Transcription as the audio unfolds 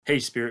Hey,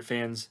 Spirit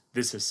fans,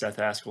 this is Seth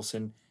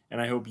Askelson,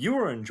 and I hope you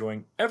are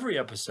enjoying every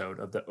episode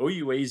of the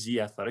OUAZ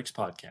Athletics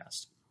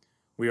podcast.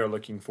 We are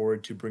looking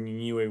forward to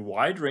bringing you a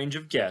wide range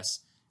of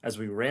guests as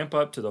we ramp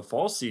up to the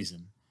fall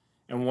season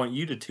and want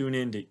you to tune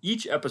in to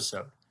each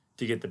episode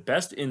to get the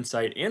best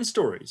insight and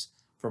stories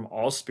from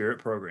all Spirit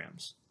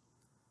programs.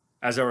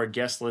 As our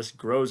guest list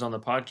grows on the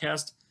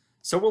podcast,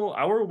 so will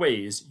our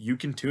ways you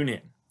can tune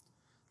in.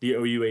 The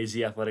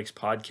OUAZ Athletics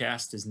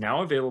podcast is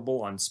now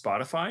available on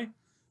Spotify,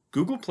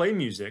 Google Play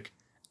Music,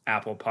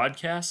 Apple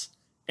Podcasts,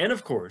 and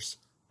of course,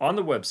 on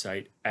the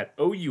website at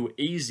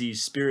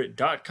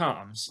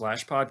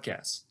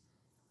ouazspirit.com/podcasts.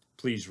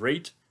 Please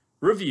rate,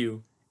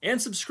 review,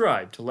 and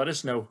subscribe to let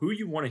us know who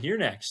you want to hear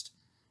next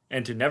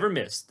and to never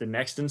miss the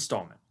next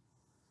installment.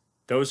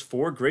 Those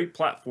 4 great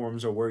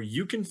platforms are where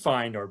you can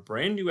find our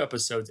brand new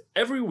episodes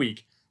every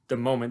week the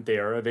moment they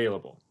are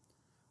available.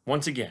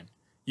 Once again,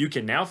 you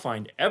can now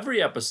find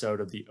every episode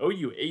of the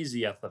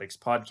OUAZ Athletics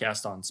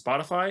podcast on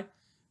Spotify,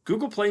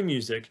 Google Play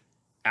Music,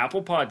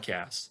 Apple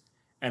Podcasts,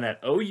 and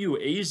at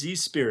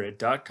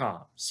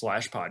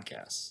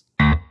ouazspirit.com/podcasts.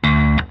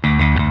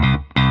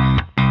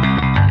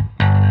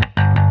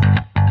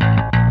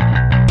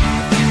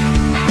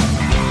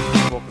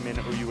 Welcome in,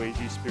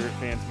 OUAZ Spirit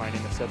fans. My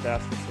name is Seth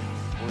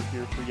Askelson. We're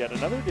here for yet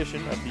another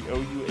edition of the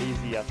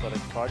OUAZ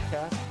Athletics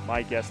podcast.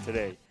 My guest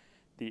today,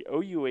 the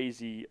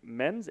OUAZ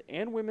men's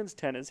and women's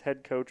tennis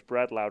head coach,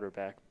 Brad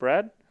Louderback.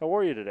 Brad, how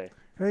are you today?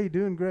 Hey,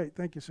 doing great.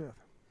 Thank you,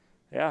 Seth.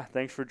 Yeah,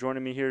 thanks for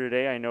joining me here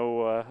today. I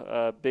know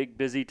a big,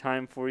 busy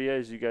time for you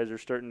as you guys are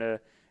starting to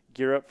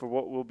gear up for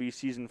what will be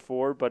season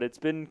 4, but it's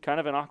been kind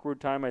of an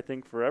awkward time, I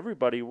think, for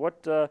everybody.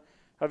 What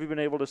have you been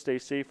able to stay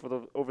safe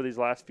over these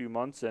last few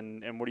months,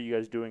 and what are you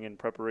guys doing in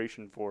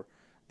preparation for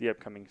the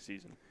upcoming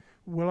season?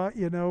 Well, I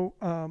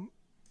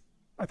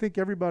think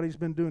everybody's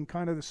been doing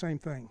kind of the same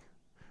thing.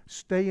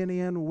 Staying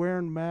in,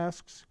 wearing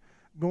masks,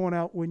 going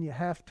out when you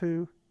have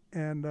to.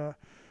 And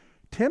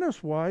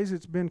tennis-wise,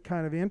 it's been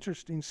kind of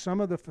interesting.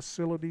 Some of the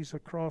facilities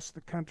across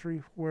the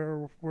country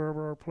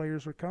wherever our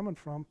players are coming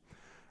from,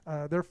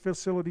 their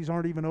facilities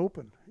aren't even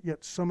open,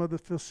 yet some of the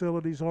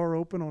facilities are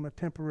open on a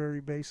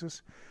temporary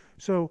basis.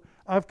 So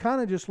I've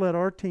kind of just let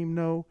our team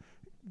know,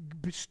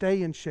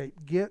 stay in shape,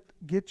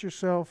 get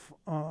yourself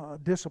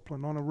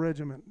disciplined on a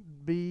regimen,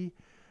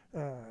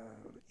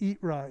 eat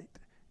right.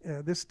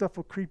 This stuff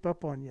will creep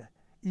up on you.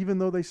 Even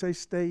though they say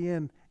stay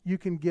in, you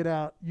can get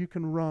out, you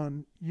can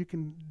run, you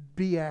can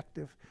be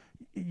active,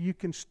 you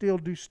can still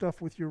do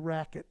stuff with your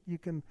racket, you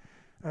can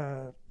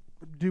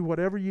do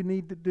whatever you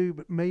need to do,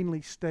 but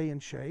mainly stay in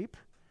shape.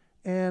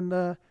 And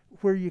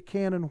where you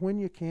can and when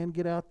you can,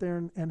 get out there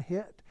and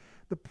hit.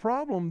 The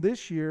problem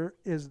this year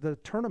is the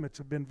tournaments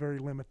have been very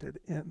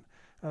limited. In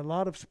a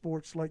lot of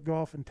sports like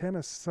golf and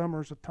tennis,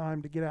 summer's a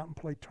time to get out and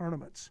play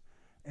tournaments.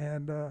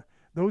 And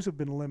those have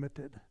been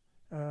limited.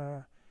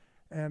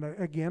 And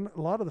again, a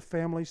lot of the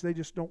families, they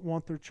just don't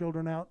want their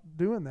children out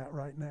doing that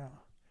right now.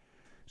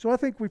 So I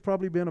think we've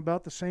probably been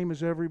about the same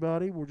as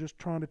everybody. We're just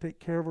trying to take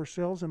care of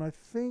ourselves. And I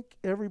think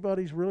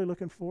everybody's really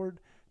looking forward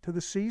to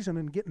the season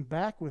and getting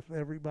back with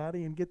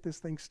everybody and get this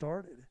thing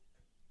started.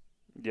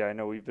 Yeah, I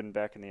know we've been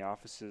back in the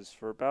offices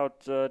for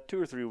about 2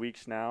 or 3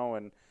 weeks now,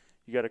 and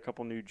you got a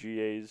couple new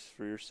GAs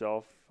for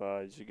yourself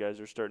as you guys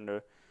are starting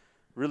to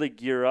really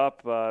gear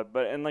up.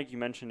 And like you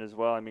mentioned as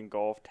well, I mean,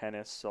 golf,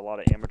 tennis, a lot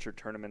of amateur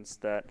tournaments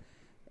that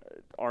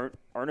aren't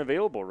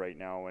available right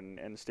now,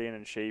 and staying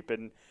in shape.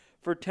 And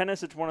for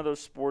tennis, it's one of those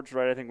sports,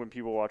 right? I think when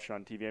people watch it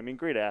on TV, I mean,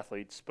 great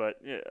athletes,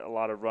 but a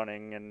lot of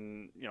running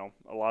and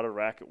a lot of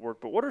racket work.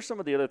 But what are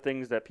some of the other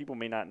things that people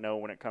may not know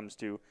when it comes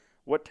to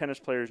what tennis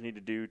players need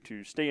to do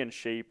to stay in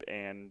shape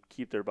and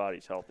keep their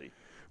bodies healthy?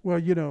 Well,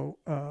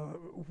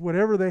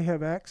 whatever they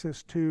have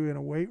access to in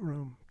a weight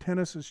room,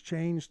 tennis has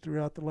changed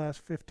throughout the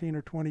last 15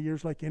 or 20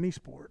 years like any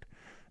sport.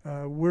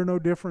 We're no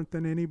different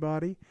than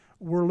anybody.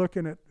 We're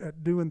looking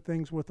at doing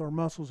things with our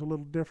muscles a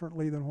little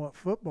differently than what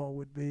football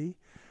would be.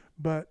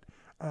 But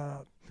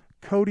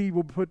Cody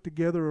will put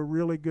together a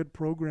really good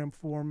program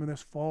for them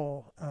this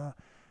fall.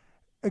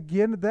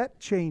 Again, that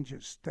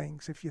changes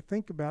things. If you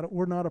think about it,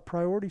 we're not a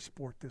priority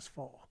sport this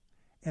fall.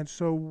 And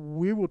so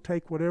we will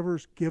take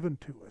whatever's given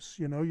to us.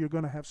 You're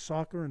going to have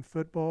soccer and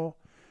football.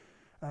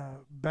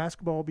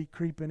 Basketball will be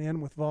creeping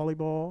in with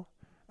volleyball.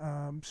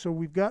 So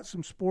we've got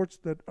some sports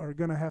that are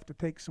going to have to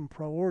take some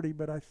priority,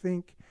 but I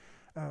think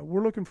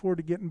we're looking forward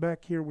to getting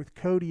back here with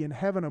Cody and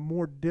having a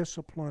more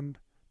disciplined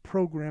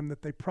program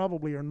that they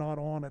probably are not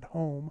on at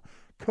home.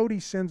 Cody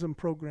sends them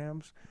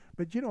programs,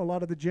 but a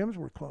lot of the gyms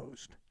were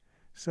closed.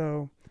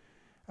 So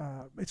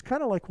it's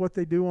kind of like what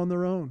they do on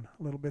their own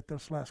a little bit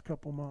this last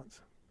couple months.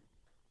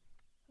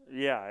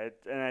 Yeah,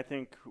 and I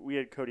think we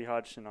had Cody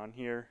Hodgson on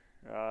here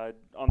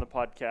on the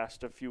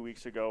podcast a few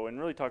weeks ago, and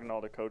really talking to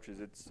all the coaches.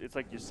 It's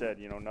like you said,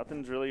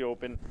 nothing's really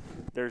open.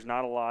 There's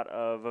not a lot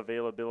of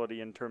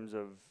availability in terms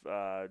of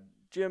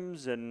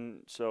gyms,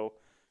 and so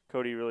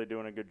Cody really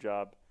doing a good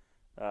job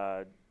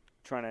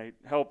trying to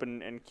help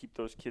and keep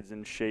those kids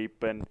in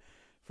shape. And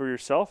for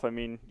yourself, I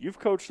mean, you've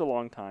coached a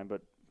long time,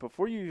 but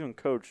before you even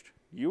coached,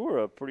 you were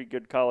a pretty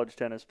good college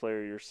tennis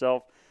player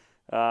yourself.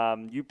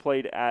 You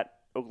played at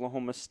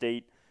Oklahoma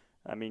State.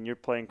 I mean, your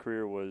playing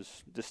career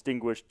was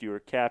distinguished. You were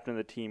captain of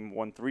the team,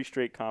 won 3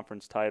 straight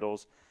conference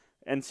titles,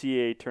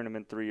 NCAA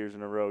tournament 3 years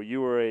in a row.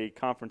 You were a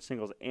conference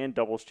singles and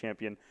doubles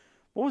champion.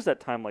 What was that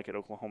time like at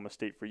Oklahoma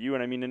State for you?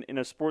 And I mean, in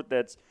a sport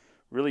that's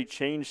really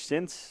changed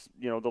since,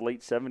 the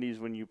late 70s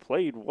when you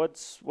played,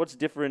 what's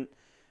different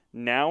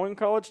now in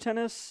college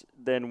tennis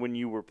than when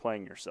you were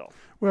playing yourself?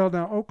 Well,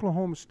 now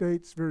Oklahoma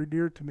State's very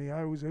dear to me.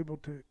 I was able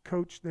to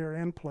coach there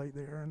and play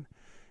there, and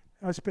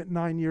I spent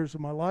 9 years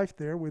of my life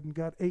there and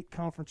got 8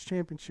 conference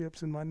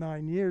championships in my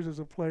 9 years as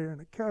a player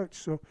and a coach.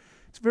 So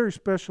it's very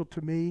special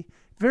to me.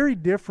 Very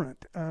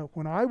different.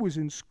 When I was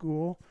in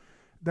school,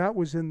 that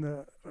was in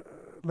the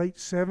late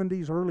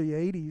 70s, early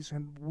 80s,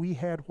 and we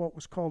had what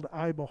was called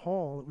Iba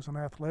Hall. It was an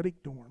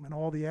athletic dorm, and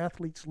all the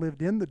athletes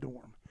lived in the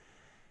dorm.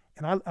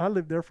 And I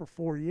lived there for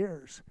 4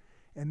 years.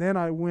 And then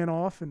I went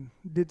off and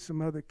did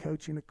some other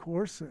coaching, of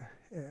course,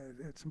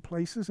 at some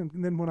places. And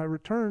then when I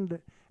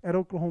returned at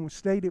Oklahoma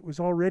State, it was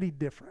already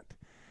different.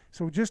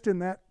 So just in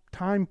that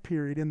time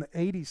period, in the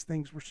 80s,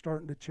 things were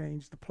starting to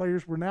change. The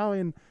players were now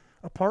in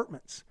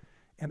apartments.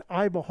 And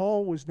Iba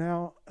Hall was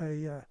now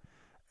it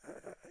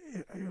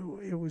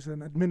was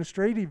an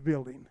administrative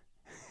building.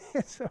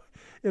 So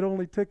it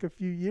only took a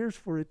few years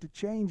for it to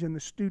change. And the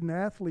student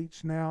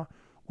athletes now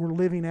were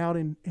living out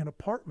in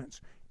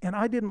apartments. And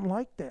I didn't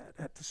like that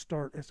at the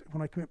start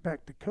when I went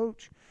back to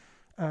coach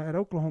at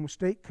Oklahoma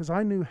State, because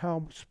I knew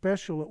how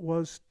special it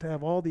was to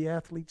have all the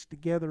athletes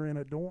together in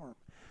a dorm.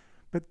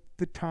 But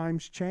the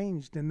times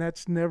changed, and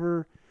that's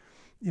never,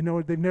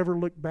 they've never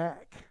looked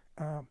back.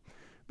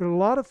 But a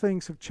lot of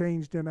things have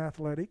changed in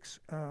athletics.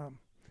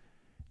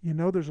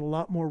 There's a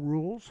lot more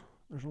rules.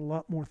 There's a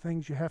lot more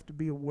things you have to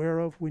be aware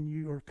of when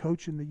you are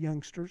coaching the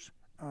youngsters,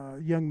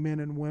 young men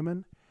and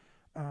women.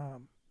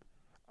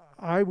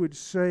 I would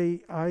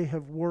say I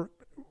have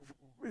worked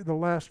the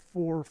last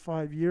 4 or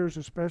 5 years,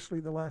 especially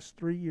the last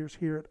 3 years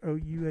here at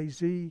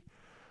OUAZ,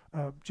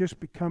 just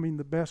becoming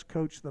the best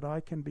coach that I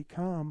can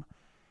become,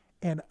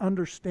 and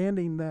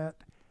understanding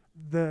that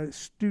the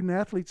student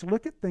athletes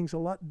look at things a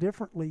lot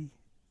differently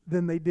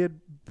than they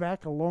did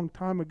back a long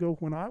time ago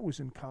when I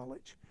was in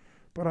college.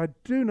 But I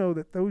do know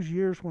that those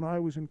years when I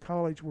was in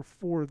college were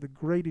 4 of the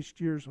greatest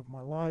years of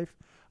my life.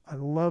 I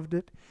loved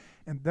it,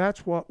 and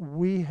that's what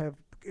we have.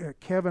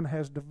 Kevin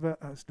has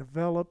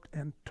developed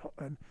and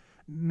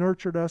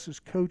nurtured us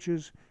as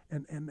coaches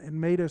and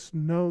made us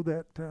know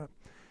that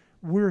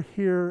we're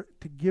here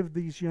to give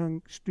these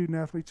young student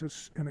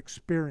athletes an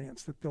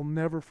experience that they'll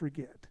never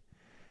forget.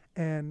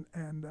 And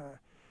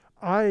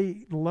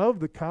I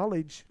love the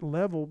college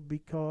level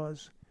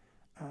because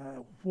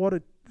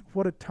what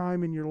a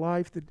time in your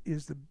life that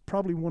is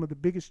probably one of the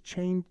biggest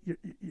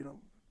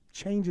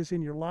changes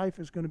in your life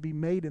is going to be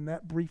made in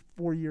that brief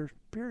 4-year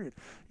period.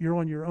 You're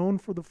on your own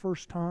for the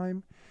first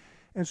time.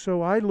 And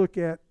so I look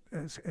at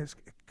as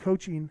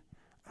coaching,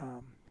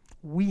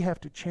 we have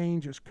to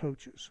change as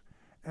coaches.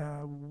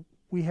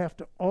 We have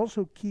to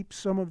also keep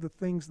some of the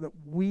things that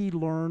we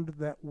learned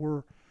that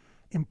were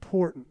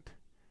important,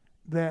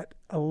 that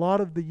a lot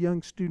of the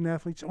young student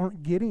athletes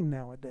aren't getting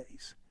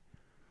nowadays.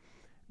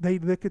 They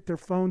look at their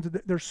phones,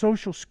 their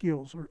social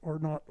skills are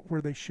not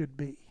where they should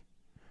be.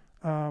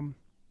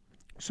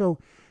 So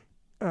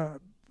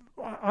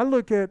I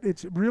look at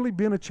it's really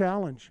been a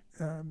challenge.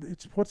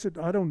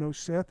 I don't know,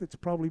 Seth. It's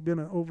probably been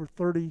over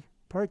 30,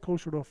 probably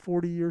closer to a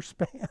 40-year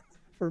span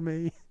for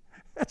me.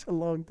 That's a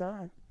long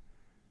time.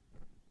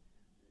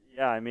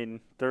 Yeah, I mean,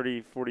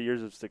 30, 40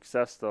 years of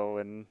success, though.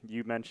 And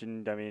you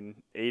mentioned,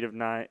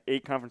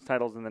 8 conference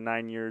titles in the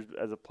 9 years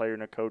as a player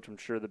and a coach. I'm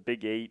sure the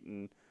Big 8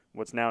 and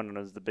what's now known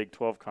as the Big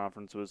 12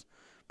 conference was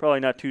probably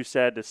not too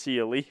sad to see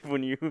you leave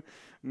when you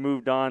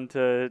moved on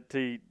to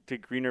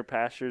greener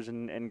pastures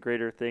and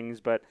greater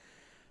things. But,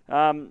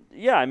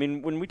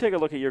 when we take a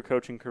look at your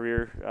coaching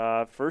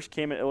career, first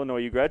came at Illinois.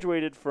 You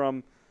graduated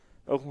from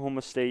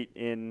Oklahoma State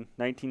in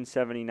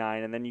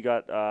 1979, and then you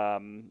got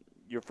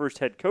your first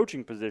head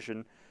coaching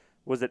position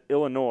was at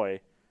Illinois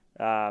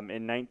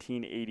in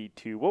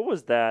 1982. What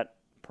was that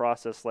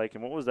process like,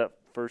 and what was that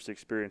first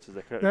experience as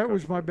a coach? That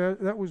was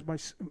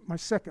my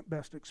second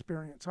best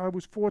experience. I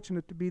was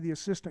fortunate to be the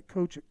assistant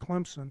coach at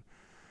Clemson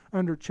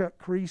under Chuck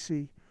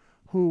Creasy,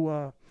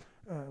 who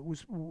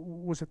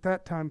was at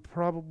that time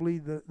probably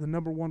the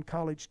number 1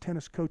 college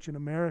tennis coach in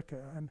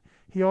America, and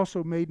he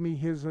also made me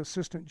his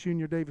assistant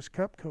Junior Davis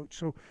Cup coach.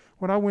 So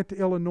when I went to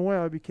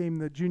Illinois, I became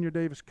the Junior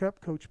Davis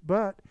Cup coach,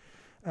 but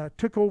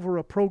took over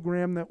a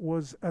program that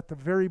was at the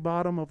very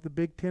bottom of the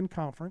Big Ten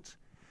Conference.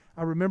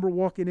 I remember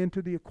walking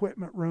into the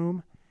equipment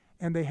room,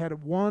 and they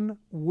had one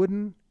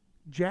wooden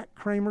Jack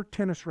Kramer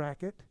tennis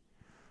racket,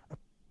 a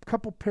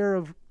couple pair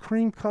of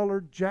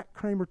cream-colored Jack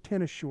Kramer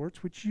tennis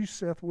shorts, which you,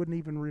 Seth, wouldn't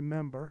even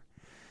remember.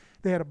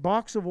 They had a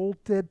box of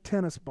Old Ted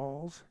tennis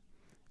balls,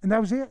 and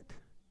that was it.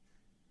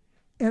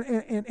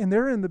 And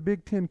they're in the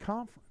Big Ten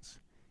Conference.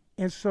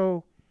 And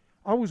so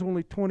I was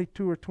only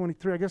 22 or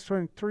 23, I guess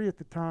 23 at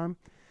the time.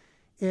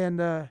 And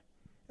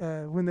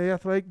when the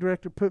athletic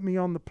director put me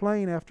on the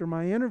plane after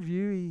my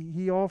interview,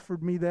 he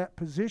offered me that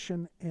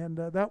position, and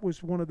that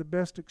was one of the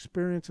best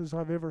experiences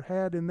I've ever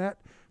had. In that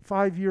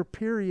 5-year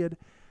period,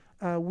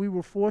 we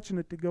were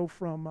fortunate to go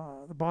from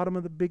the bottom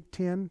of the Big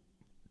Ten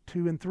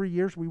to, in 3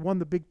 years, we won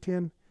the Big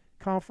Ten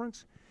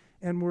conference,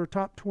 and we're a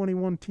top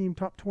 21 team,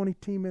 top 20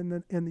 team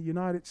in the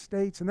United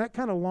States, and that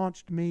kind of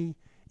launched me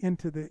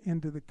into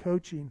the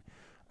coaching.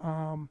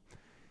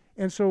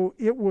 And so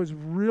it was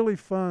really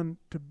fun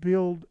to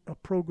build a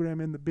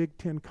program in the Big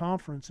Ten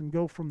Conference and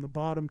go from the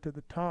bottom to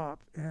the top.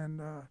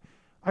 And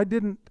I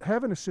didn't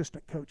have an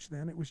assistant coach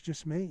then. It was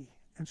just me.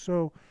 And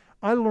so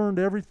I learned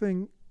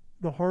everything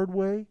the hard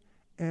way.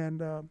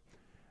 And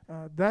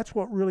that's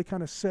what really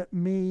kind of set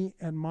me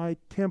and my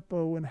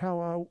tempo and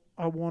how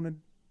I wanted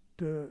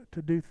to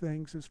do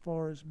things as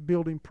far as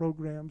building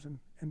programs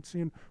and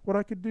seeing what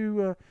I could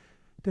do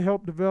to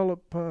help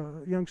develop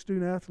young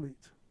student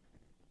athletes.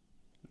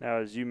 Now,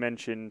 as you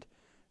mentioned,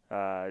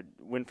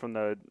 went from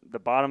the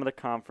bottom of the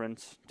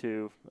conference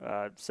to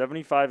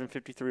 75 and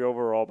 53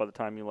 overall by the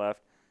time you left,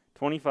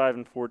 25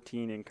 and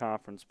 14 in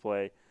conference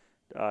play,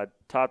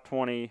 top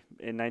 20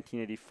 in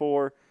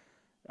 1984,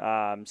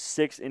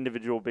 6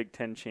 individual Big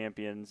Ten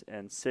champions,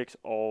 and 6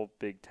 all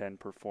Big Ten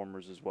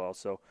performers as well.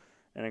 So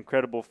an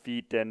incredible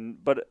feat.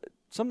 But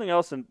something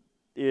else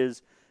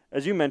is,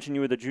 as you mentioned,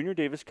 you were the Junior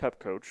Davis Cup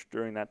coach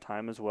during that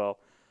time as well.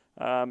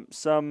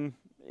 Some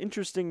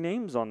interesting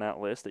names on that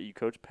list that you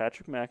coached: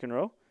 Patrick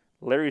McEnroe,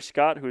 Larry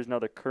Scott, who is now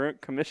the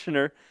current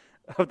commissioner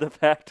of the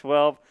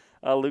Pac-12,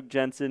 Luke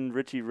Jensen,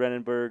 Richie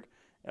Renenberg,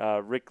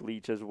 Rick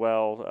Leach as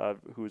well,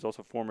 who is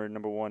also former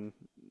 #1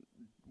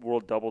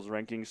 world doubles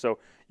ranking. So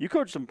you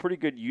coached some pretty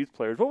good youth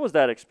players. What was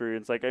that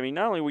experience like? I mean,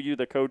 not only were you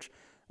the coach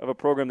of a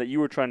program that you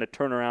were trying to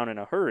turn around in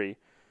a hurry,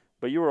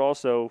 but you were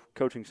also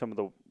coaching some of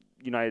the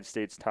United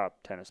States top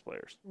tennis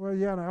players. Well,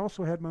 yeah, and I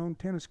also had my own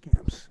tennis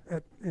camps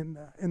in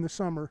the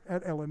summer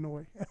at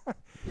Illinois.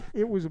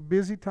 It was a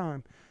busy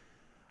time.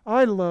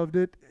 I loved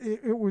it.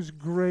 It was a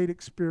great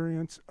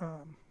experience.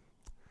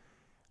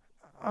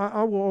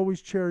 I will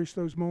always cherish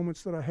those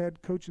moments that I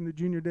had coaching the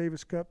Junior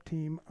Davis Cup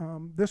team.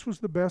 This was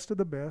the best of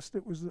the best.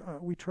 It was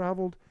we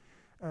traveled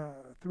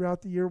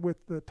throughout the year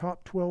with the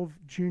top 12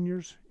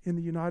 juniors in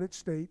the United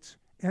States.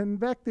 And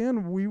back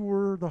then, we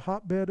were the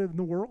hotbed of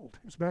the world.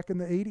 It was back in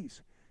the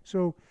 80s.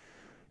 So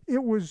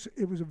it was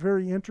a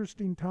very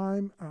interesting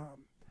time.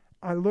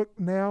 I look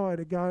now at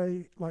a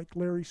guy like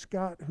Larry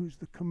Scott, who's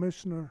the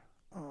commissioner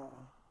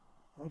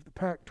of the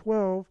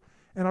Pac-12,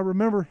 and I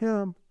remember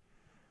him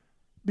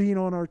being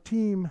on our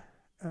team,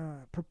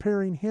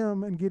 preparing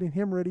him and getting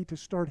him ready to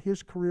start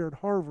his career at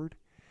Harvard.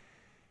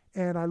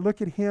 And I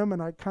look at him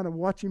and I kind of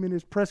watch him in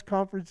his press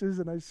conferences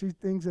and I see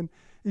things, and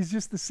he's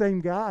just the same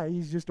guy.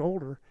 He's just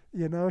older.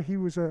 You know,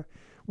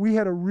 we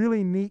had a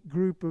really neat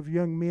group of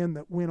young men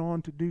that went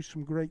on to do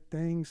some great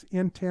things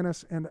in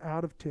tennis and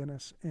out of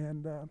tennis.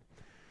 And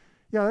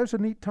yeah, that was a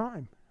neat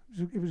time.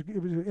 It was,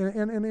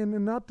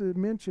 and not to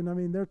mention, I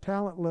mean, their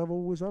talent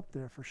level was up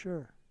there for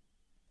sure.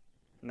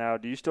 Now,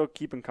 do you still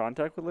keep in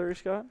contact with Larry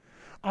Scott?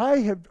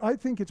 I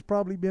think it's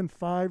probably been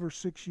 5 or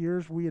 6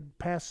 years. We had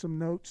passed some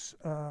notes,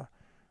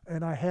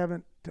 and I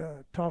haven't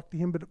talked to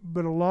him,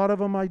 but a lot of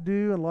them I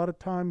do. A lot of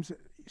times,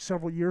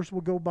 several years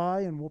will go by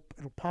and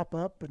it'll pop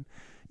up. And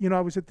you know,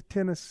 I was at the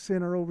tennis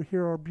center over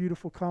here, our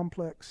beautiful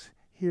complex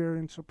here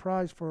in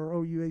Surprise for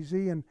our OUAZ,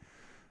 and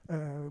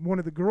one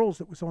of the girls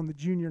that was on the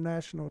junior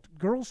national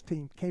girls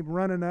team came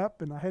running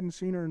up, and I hadn't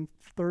seen her in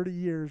 30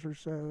 years or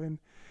so. And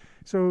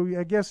so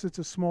I guess it's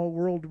a small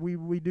world.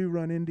 We do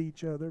run into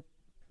each other.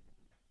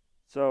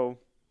 So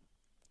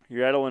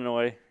you're at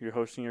Illinois, you're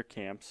hosting your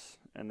camps,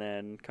 and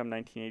then come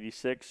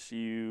 1986,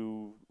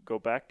 you go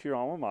back to your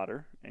alma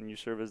mater and you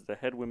serve as the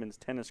head women's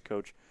tennis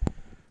coach.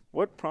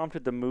 What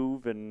prompted the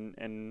move, and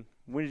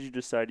when did you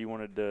decide you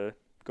wanted to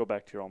go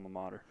back to your alma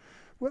mater?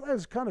 Well, that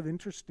was kind of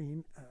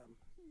interesting.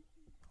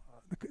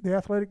 The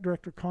athletic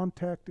director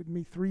contacted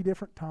me 3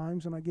 different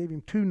times, and I gave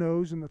him 2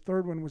 no's, and the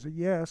third one was a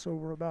yes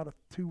over about a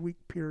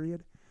 2-week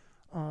period.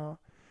 And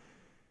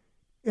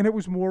it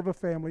was more of a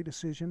family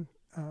decision.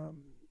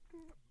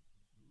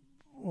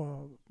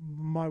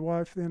 My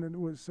wife then, it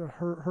was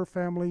her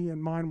family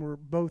and mine were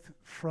both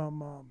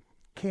from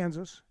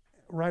Kansas,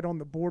 right on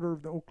the border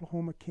of the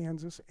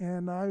Oklahoma-Kansas,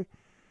 and I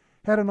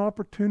had an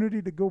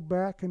opportunity to go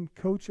back and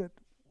coach at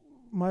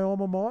my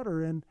alma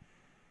mater. And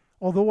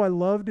although I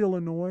loved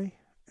Illinois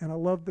and I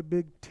loved the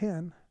Big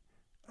Ten,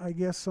 I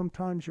guess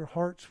sometimes your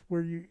heart's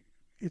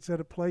it's at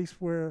a place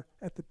where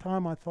at the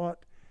time I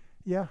thought,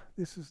 yeah,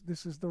 this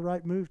is the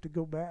right move to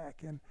go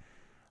back. And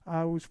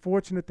I was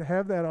fortunate to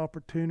have that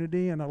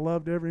opportunity, and I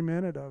loved every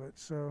minute of it.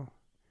 So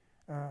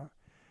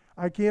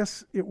I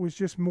guess it was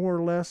just more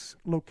or less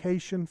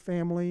location,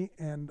 family,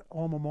 and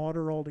alma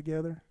mater all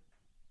together.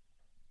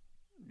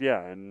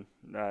 Yeah, and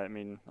I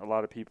mean, a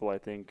lot of people, I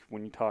think,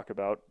 when you talk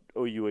about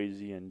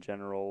OUAZ in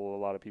general, a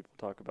lot of people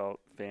talk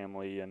about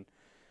family and,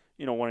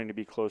 you know, wanting to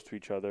be close to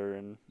each other,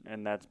 and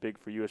that's big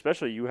for you.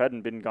 Especially you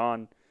hadn't been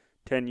gone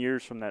 10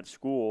 years from that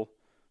school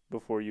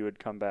before you had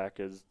come back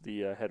as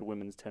the head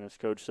women's tennis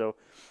coach. So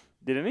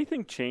did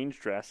anything change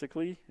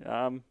drastically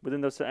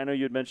within those? I know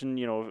you had mentioned,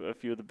 a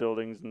few of the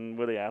buildings and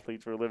where the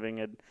athletes were living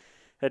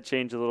had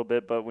changed a little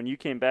bit, but when you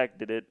came back,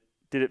 did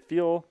it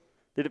feel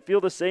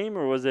the same,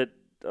 or was it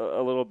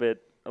a little bit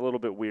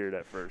weird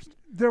at first?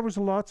 There was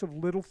lots of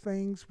little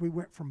things. We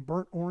went from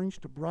burnt orange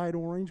to bright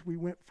orange. We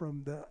went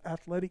from the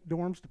athletic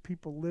dorms to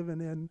people living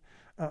in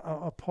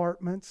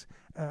apartments.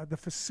 The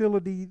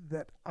facility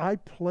that I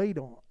played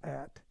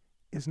at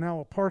is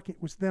now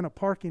was then a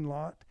parking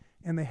lot,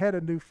 and they had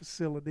a new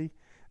facility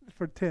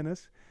for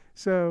tennis.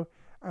 So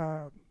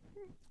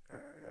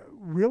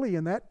really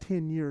in that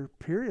 10-year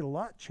period, a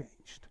lot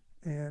changed.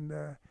 And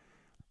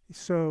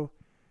so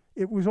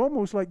it was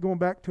almost like going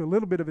back to a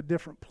little bit of a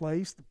different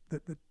place.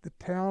 The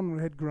town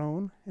had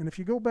grown. And if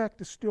you go back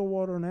to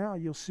Stillwater now,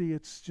 you'll see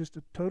it's just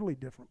a totally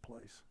different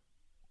place.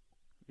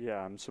 Yeah,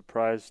 I'm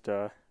surprised.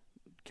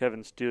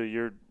 Kevin Steele,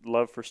 your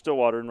love for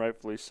Stillwater, and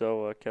rightfully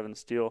so. Kevin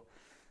Steele,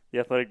 the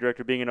athletic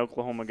director, being an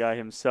Oklahoma guy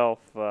himself,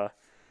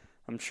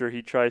 I'm sure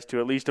he tries to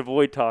at least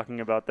avoid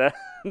talking about that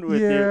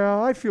with you. Yeah,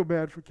 I feel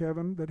bad for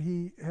Kevin that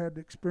he had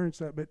to experience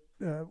that, but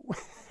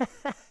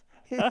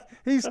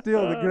he's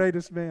still the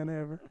greatest man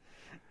ever.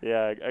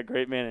 Yeah, a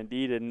great man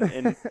indeed,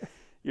 and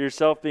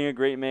yourself being a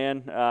great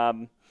man.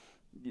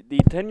 The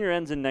tenure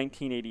ends in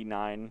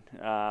 1989,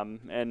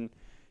 and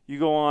you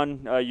go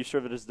on. You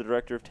served as the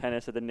director of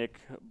tennis at the Nick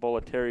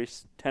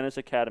Bollettieri Tennis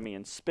Academy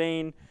in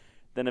Spain,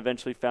 then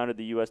eventually founded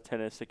the U.S.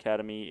 Tennis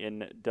Academy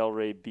in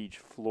Delray Beach,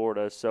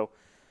 Florida. So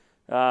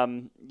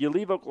you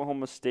leave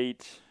Oklahoma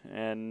State,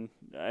 and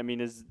I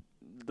mean, is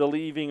the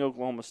leaving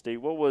Oklahoma State,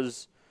 what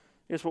was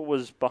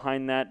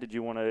behind that? Did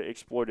you want to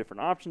explore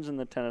different options in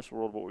the tennis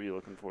world? What were you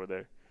looking for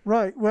there?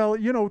 Right. Well,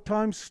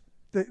 times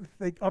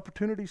the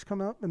opportunities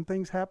come up and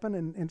things happen,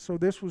 and so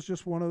this was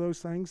just one of those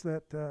things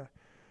that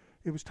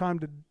it was time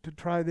to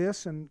try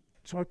this. And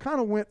so I kind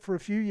of went for a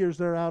few years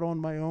there out on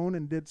my own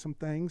and did some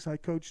things. I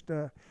coached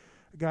a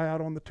guy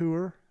out on the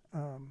tour,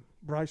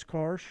 Bryce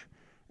Karsh.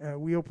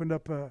 We opened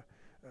up a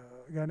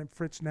guy named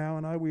Fritz Now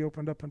and we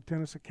opened up a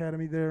tennis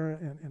academy there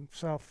in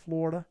South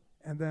Florida.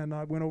 And then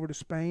I went over to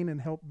Spain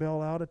and helped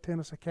Bell out a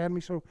tennis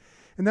academy. So,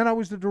 and then I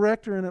was the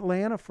director in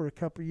Atlanta for a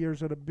couple of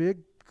years at a big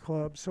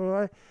club.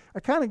 So I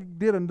kind of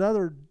did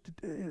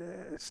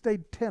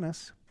stayed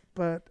tennis,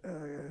 but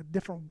a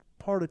different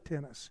part of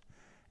tennis.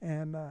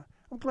 And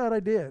I'm glad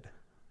I did.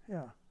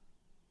 Yeah.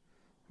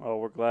 Well,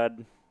 we're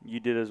glad you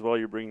did as well.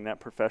 You're bringing that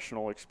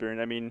professional experience.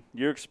 I mean,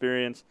 your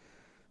experience,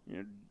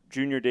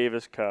 Junior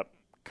Davis Cup,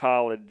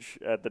 college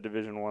at the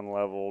Division I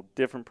level,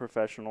 different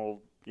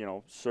professional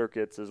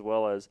circuits, as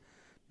well as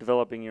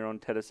developing your own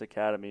tennis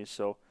academy.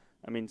 So,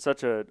 I mean,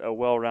 such a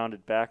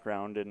well-rounded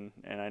background, and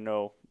I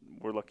know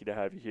we're lucky to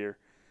have you here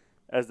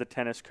as the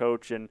tennis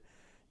coach. And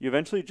you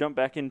eventually jump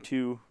back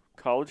into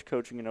college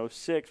coaching in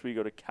 2006, where you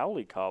go to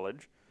Cowley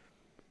College.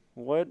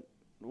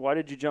 Why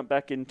did you jump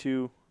back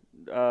into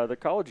the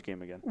college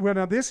game again? Well,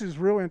 now this is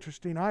real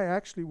interesting. I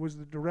actually was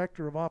the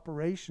director of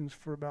operations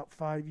for about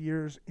 5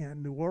 years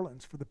in New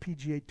Orleans for the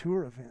PGA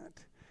Tour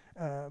event.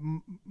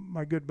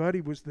 My good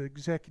buddy was the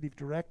executive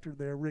director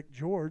there, Rick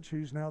George,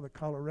 who's now the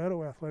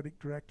Colorado athletic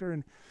director,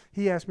 and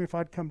he asked me if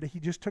I'd come to.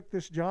 He just took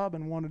this job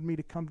and wanted me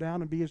to come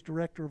down and be his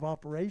director of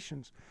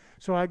operations.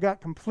 So I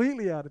got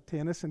completely out of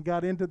tennis and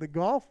got into the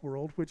golf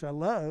world, which I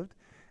loved,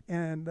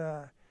 and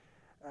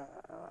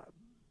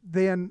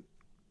then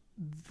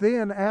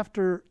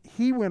after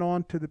he went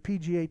on to the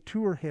PGA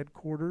Tour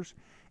headquarters,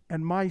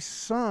 and my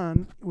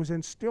son was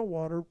in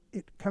Stillwater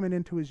coming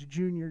into his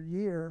junior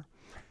year,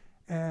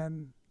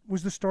 and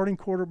was the starting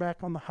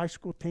quarterback on the high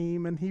school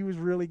team, and he was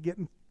really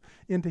getting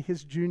into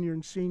his junior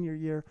and senior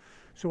year.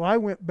 So I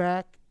went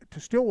back to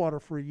Stillwater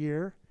for a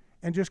year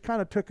and just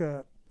kind of took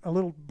a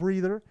little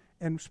breather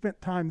and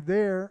spent time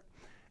there.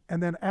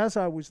 And then as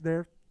I was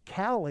there,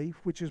 Cowley,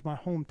 which is my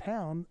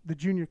hometown, the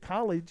junior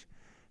college,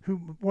 who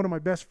one of my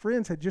best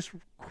friends had just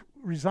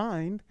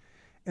resigned.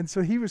 And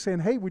so he was saying,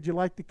 hey, would you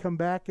like to come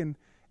back and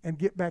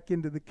get back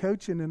into the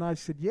coaching? And I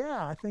said,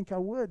 yeah, I think I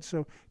would.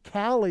 So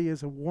Cowley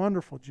is a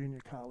wonderful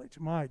junior college.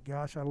 My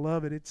gosh, I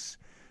love it. It's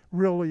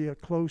really a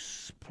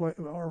close place.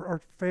 Our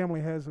family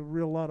has a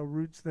real lot of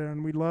roots there,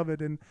 and we love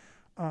it. And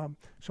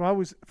so I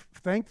was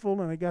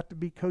thankful, and I got to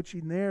be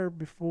coaching there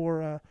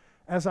before,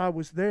 as I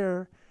was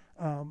there,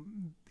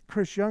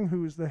 Chris Young,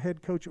 who was the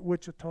head coach at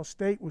Wichita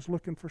State, was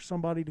looking for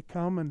somebody to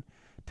come and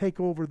take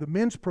over the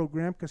men's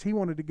program because he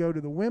wanted to go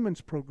to the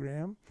women's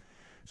program.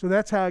 So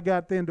that's how I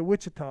got then to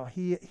Wichita.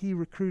 He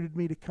recruited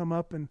me to come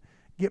up and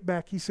get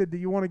back. He said, do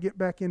you want to get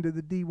back into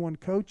the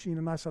D1 coaching?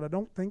 And I said, I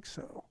don't think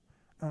so.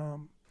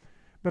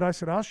 But I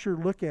said, I'll sure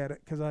look at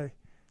it because I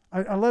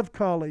love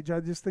college. I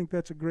just think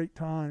that's a great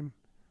time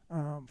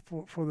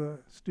for the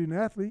student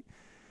athlete.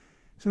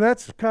 So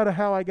that's kind of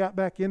how I got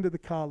back into the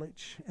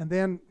college. And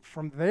then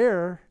from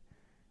there,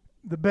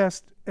 the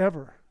best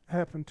ever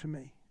happened to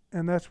me.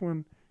 And that's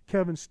when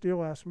Kevin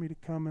Steele asked me to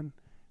come and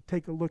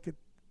take a look at,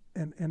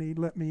 and he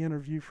let me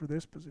interview for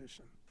this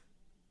position.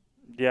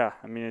 Yeah,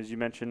 I mean, as you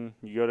mentioned,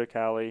 you go to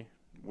Cowley,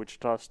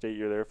 Wichita State.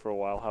 You're there for a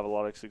while, have a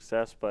lot of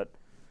success, but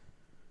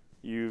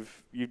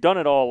you've done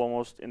it all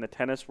almost in the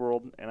tennis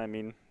world. And I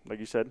mean, like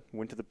you said,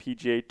 went to the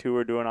PGA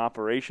Tour doing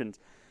operations.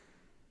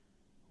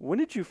 When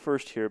did you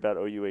first hear about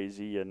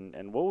OUAZ,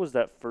 and what was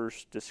that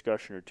first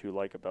discussion or two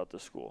like about the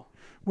school?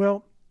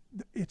 Well,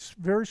 it's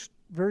very,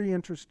 very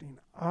interesting.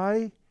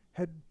 I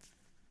had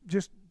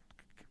just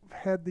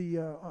had the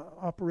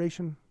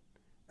operation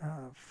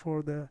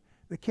for the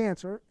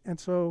cancer, and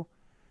so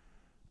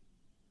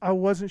I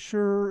wasn't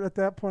sure at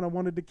that point. I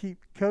wanted to keep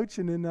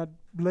coaching, and I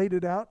laid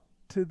it out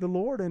to the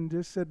Lord and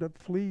just said,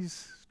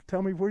 please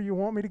tell me where you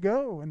want me to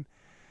go. And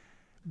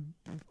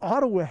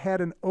Ottawa had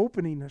an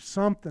opening or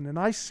something, and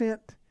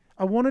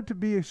I wanted to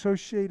be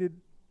associated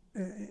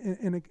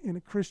in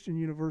a Christian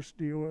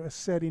university or a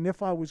setting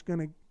if I was going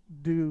to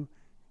do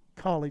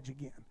college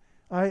again.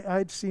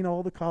 I'd seen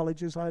all the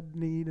colleges I'd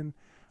need, and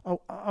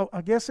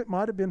I guess it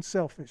might have been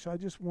selfish. I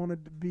just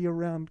wanted to be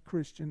around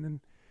Christian,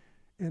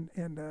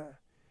 and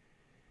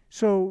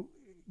so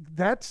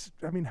that's,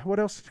 I mean, what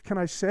else can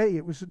I say?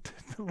 It was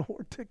the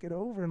Lord took it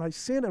over, and I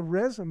sent a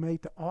resume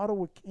to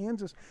Ottawa,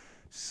 Kansas.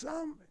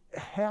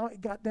 Somehow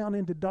it got down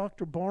into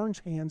Dr. Barnes'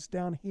 hands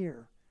down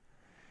here.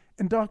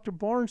 And Dr.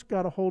 Barnes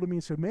got a hold of me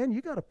and said, man,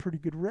 you got a pretty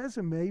good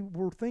resume.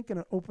 We're thinking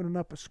of opening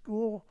up a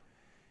school.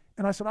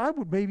 And I said, I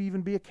would maybe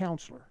even be a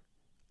counselor.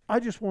 I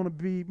just want to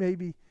be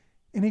maybe.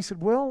 And he said,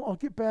 well, I'll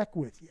get back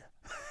with you.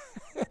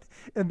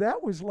 And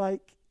that was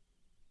like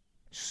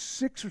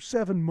 6 or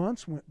 7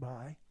 months went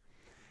by.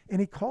 And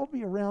he called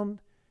me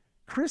around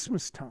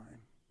Christmas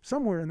time,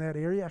 somewhere in that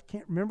area. I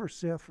can't remember,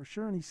 Seth, for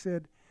sure. And he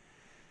said,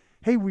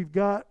 hey, we've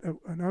got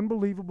an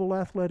unbelievable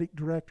athletic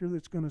director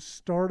that's going to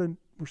start,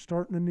 we're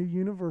starting a new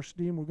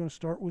university, and we're going to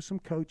start with some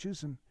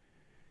coaches. And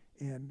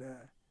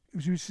it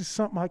was just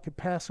something I could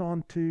pass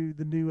on to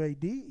the new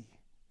AD.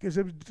 Because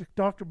it was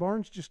Dr.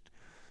 Barnes, just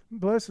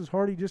bless his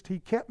heart, he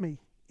kept me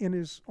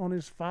on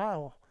his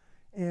file.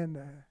 And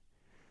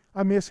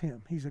I miss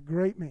him. He's a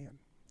great man.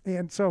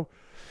 And so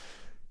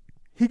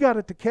he got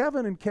it to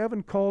Kevin, and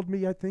Kevin called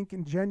me, I think,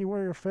 in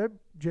January or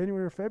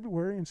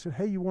February, and said,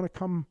 hey, you want to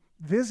come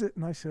visit?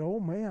 And I said, oh,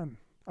 man,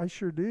 I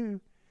sure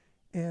do.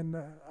 And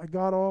I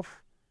got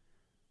off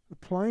the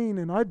plane,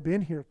 and I'd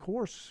been here, of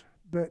course,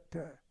 but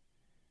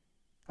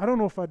I don't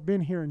know if I'd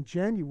been here in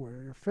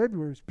January or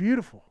February. It's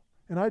beautiful.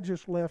 And I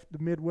just left the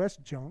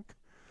Midwest junk.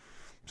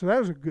 So that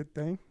was a good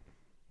thing.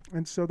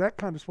 And so that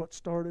kind of is what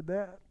started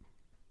that.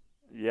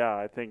 Yeah,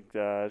 I think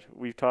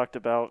we've talked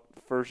about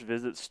first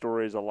visit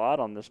stories a lot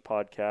on this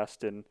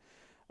podcast, and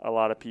a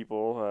lot of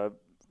people,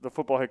 the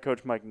football head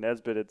coach Mike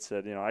Nesbitt had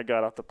said, I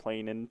got off the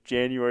plane in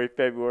January,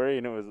 February,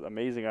 and it was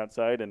amazing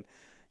outside. And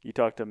you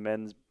talked to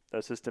men's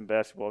assistant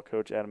basketball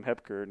coach Adam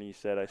Hepker, and he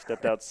said, I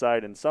stepped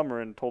outside in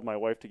summer and told my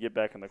wife to get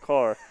back in the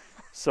car.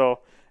 So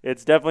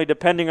it's definitely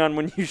depending on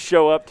when you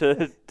show up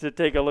to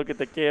take a look at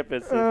the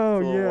campus. Oh,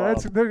 yeah.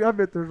 I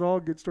bet there's all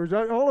good stories.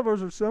 All of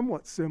ours are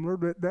somewhat similar,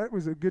 but that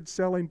was a good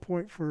selling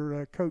point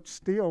for Coach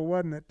Steele,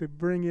 wasn't it, to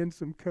bring in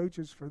some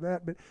coaches for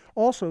that. But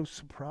also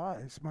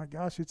surprise. My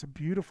gosh, it's a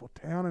beautiful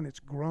town, and it's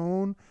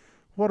grown.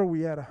 What are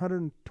we at,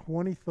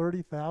 120,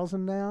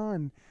 30,000 now?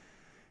 And,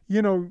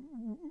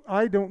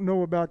 I don't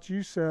know about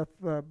you, Seth.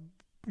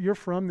 You're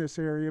from this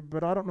area,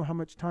 but I don't know how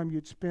much time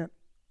you'd spent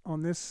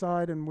on this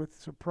side and with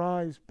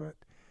Surprise, but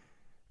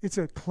it's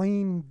a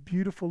clean,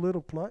 beautiful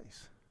little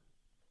place.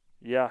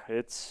 Yeah,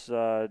 it's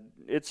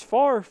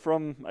far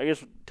from, I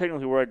guess,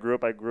 technically where I grew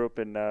up. I grew up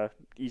in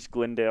East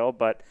Glendale,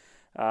 but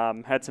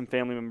had some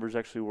family members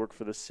actually work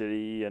for the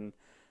city, and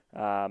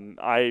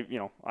I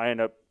ended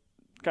up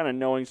kind of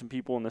knowing some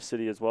people in the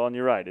city as well. And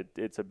you're right,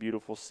 it's a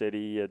beautiful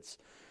city. It's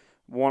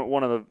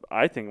one of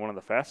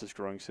the fastest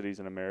growing cities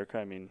in America.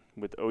 I mean,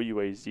 with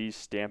OUAZ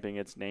stamping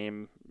its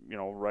name,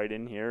 right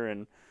in here,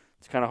 and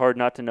it's kind of hard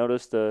not to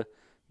notice the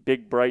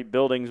big bright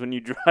buildings when you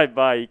drive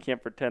by. You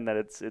can't pretend that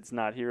it's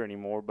not here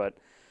anymore. But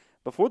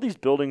before these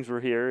buildings were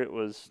here, it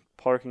was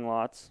parking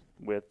lots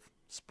with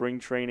spring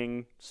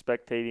training,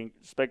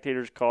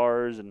 spectators'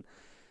 cars, and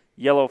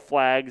yellow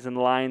flags and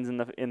lines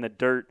in the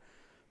dirt.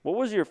 What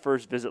was your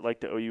first visit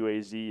like to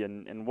OUAZ,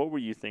 and what were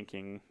you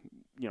thinking?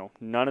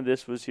 None of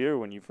this was here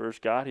when you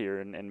first got here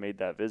and made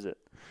that visit.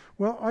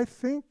 Well, I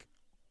think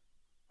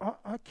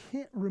I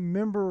can't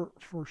remember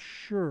for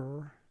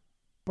sure,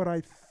 but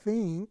I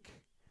think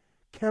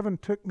Kevin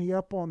took me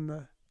up on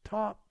the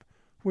top,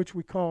 which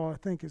we call, I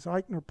think, is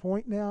Eichner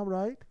Point now,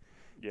 right?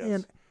 Yes.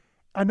 And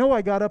I know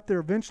I got up there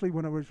eventually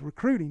when I was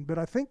recruiting, but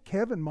I think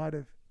Kevin might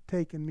have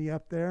taken me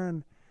up there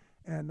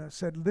and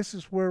said, this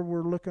is where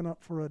we're looking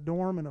up for a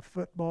dorm and a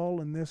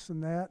football and this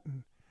and that.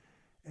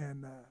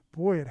 And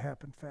boy, it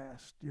happened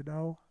fast,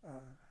 a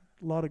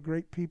lot of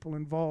great people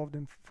involved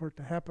and for it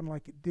to happen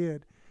like it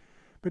did.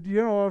 But,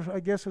 I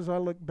guess as I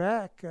look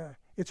back,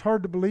 it's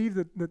hard to believe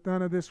that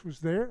none of this was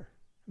there.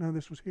 None of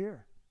this was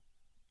here.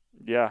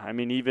 Yeah, I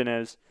mean, even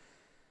as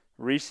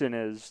recent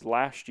as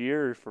last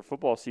year for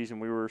football season,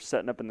 we were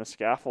setting up in the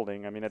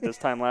scaffolding. I mean, at this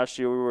time last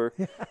year, we were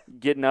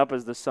getting up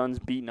as the sun's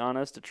beating on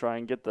us to try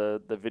and get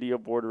the video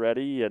board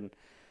ready. And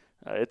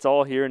It's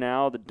all here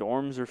now. The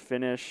dorms are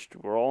finished.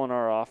 We're all in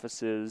our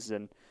offices.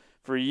 And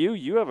for you,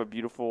 you have a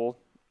beautiful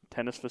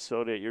tennis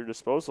facility at your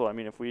disposal. I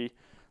mean, if we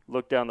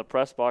look down the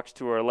press box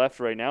to our left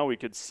right now, we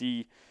could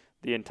see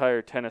the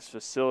entire tennis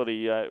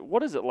facility.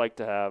 What is it like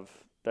to have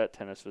that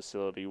tennis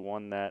facility,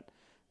 one that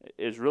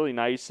is really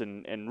nice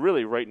and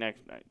really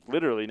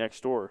literally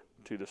next door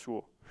to the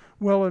school?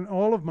 Well, in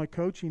all of my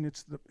coaching,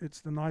 it's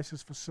the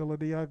nicest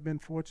facility I've been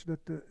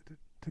fortunate to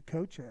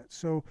coach at.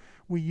 So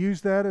we use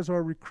that as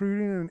our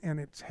recruiting, and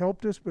it's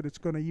helped us, but it's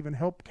going to even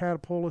help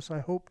catapult us, I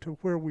hope, to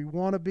where we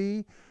want to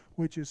be,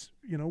 which is,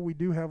 we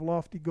do have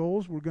lofty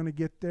goals. We're going to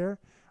get there.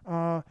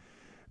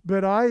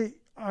 But I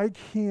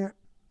can't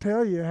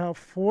tell you how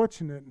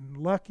fortunate and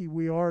lucky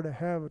we are to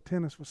have a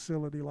tennis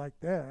facility like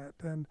that.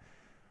 And,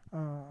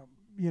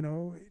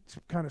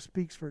 it kind of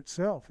speaks for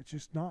itself. It's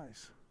just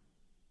nice.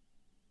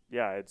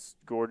 Yeah, it's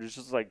gorgeous,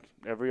 just like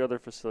every other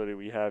facility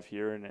we have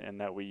here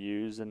and that we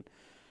use. And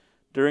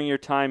during your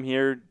time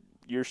here,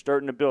 you're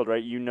starting to build,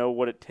 right? You know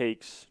what it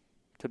takes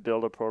to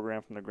build a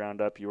program from the ground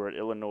up. You were at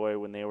Illinois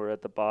when they were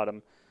at the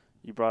bottom.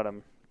 You brought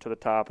them to the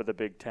top of the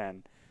Big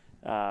Ten.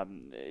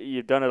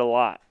 You've done it a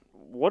lot.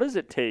 What does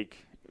it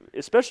take,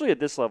 especially at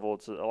this level,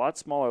 it's a lot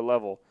smaller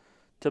level,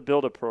 to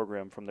build a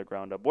program from the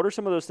ground up? What are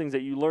some of those things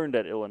that you learned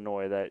at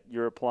Illinois that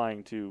you're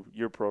applying to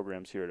your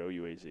programs here at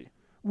OUAZ?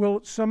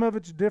 Well, some of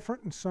it's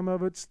different and some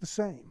of it's the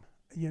same.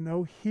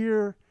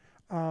 Here,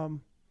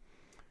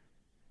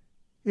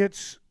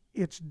 it's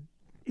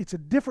a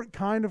different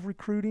kind of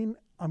recruiting.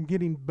 I'm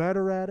getting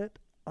better at it.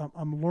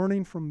 I'm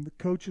learning from the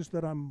coaches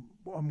that I'm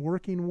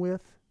working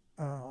with.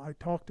 I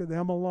talk to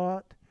them a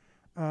lot.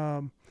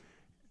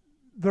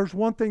 There's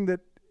one thing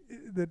that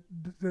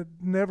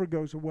never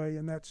goes away,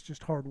 and that's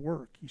just hard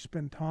work. You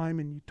spend time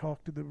and you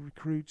talk to the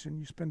recruits, and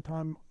you spend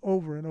time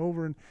over and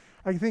over. And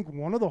I think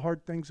one of the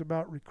hard things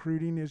about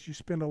recruiting is you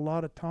spend a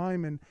lot of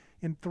time, and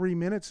in 3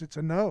 minutes it's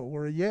a no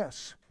or a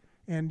yes.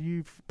 And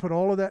you've put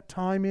all of that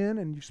time in,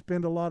 and you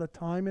spend a lot of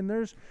time. And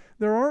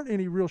there aren't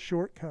any real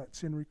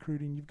shortcuts in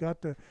recruiting. You've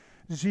got to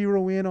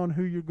zero in on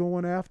who you're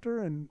going after,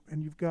 and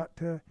you've got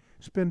to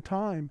spend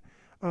time.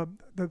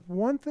 The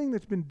one thing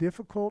that's been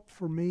difficult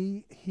for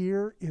me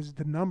here is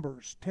the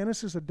numbers.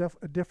 Tennis is a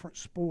different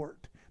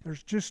sport.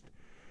 There's just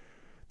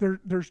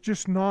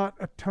not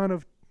a ton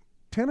of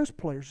tennis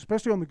players,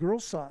 especially on the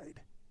girls'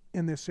 side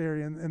in this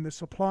area, and the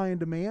supply and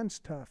demand's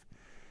tough.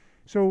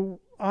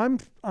 So I'm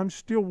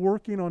still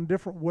working on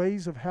different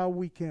ways of how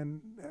we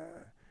can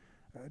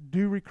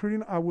do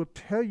recruiting. I will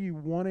tell you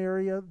one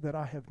area that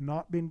I have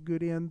not been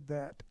good in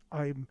that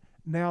I'm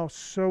now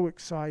so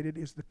excited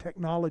is the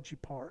technology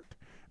part.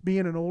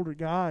 Being an older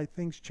guy,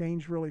 things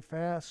change really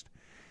fast.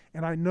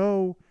 And I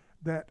know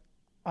that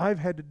I've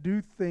had to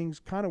do things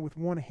kind of with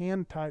one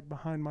hand tied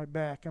behind my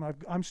back. And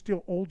I'm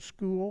still old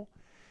school.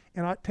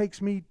 And it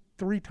takes me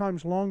 3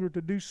 times longer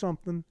to do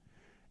something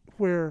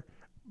where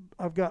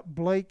I've got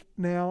Blake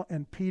now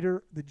and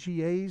Peter, the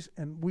GAs.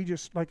 And we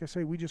just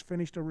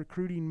finished a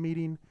recruiting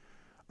meeting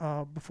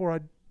before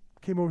I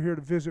came over here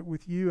to visit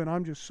with you. And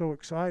I'm just so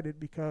excited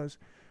because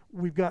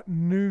we've got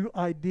new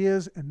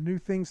ideas and new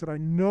things that I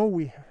know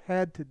we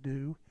had to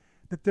do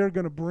that they're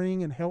going to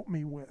bring and help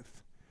me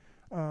with.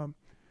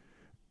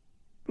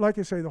 Like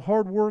I say, the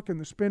hard work and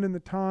the spending the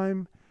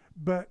time,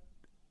 but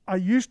I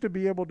used to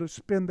be able to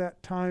spend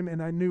that time and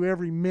I knew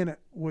every minute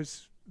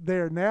was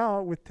there.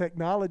 Now with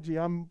technology,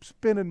 I'm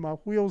spinning my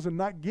wheels and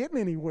not getting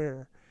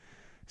anywhere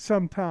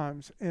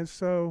sometimes. And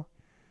so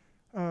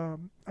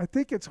I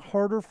think it's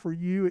harder for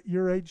you at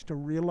your age to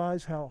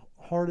realize how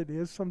hard it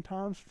is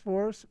sometimes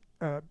for us.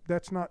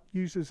 That's not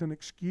used as an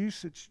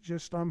excuse. It's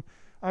just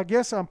I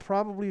guess I'm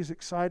probably as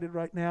excited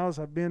right now as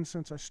I've been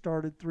since I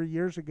started 3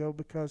 years ago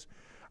because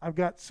I've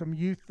got some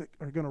youth that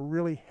are going to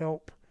really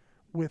help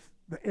with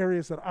the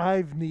areas that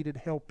I've needed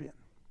help in.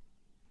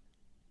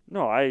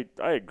 No, I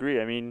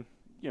agree. I mean,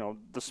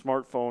 the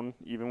smartphone,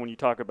 even when you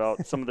talk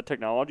about some of the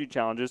technology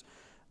challenges,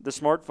 the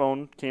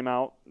smartphone came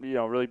out,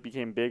 really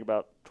became big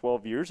about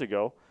 12 years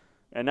ago.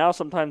 And now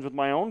sometimes with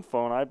my own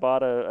phone, I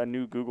bought a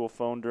new Google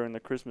phone during the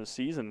Christmas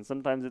season, and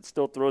sometimes it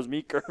still throws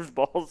me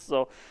curveballs.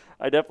 So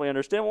I definitely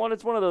understand. Well, and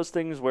it's one of those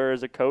things where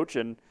as a coach,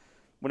 and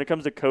when it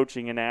comes to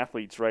coaching and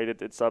athletes, right,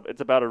 it's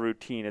about a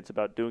routine. It's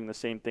about doing the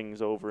same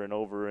things over and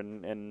over.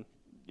 And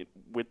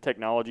with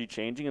technology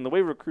changing and the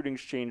way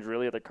recruiting's changed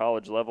really at the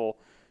college level,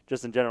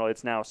 just in general,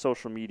 it's now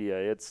social media,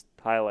 it's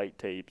highlight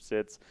tapes,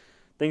 it's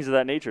things of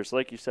that nature. So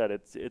like you said,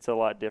 it's a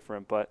lot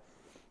different, but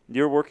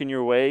you're working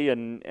your way,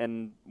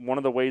 and one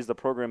of the ways the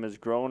program has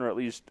grown, or at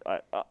least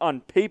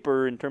on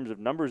paper in terms of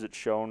numbers it's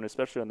shown,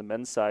 especially on the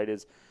men's side,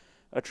 is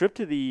a trip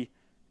to the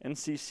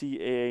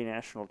NCCAA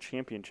National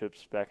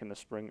Championships back in the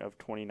spring of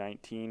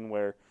 2019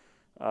 where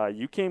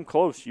you came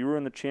close. You were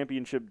in the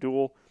championship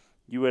duel.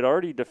 You had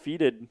already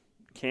defeated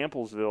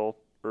Campbellsville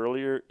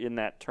earlier in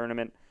that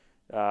tournament,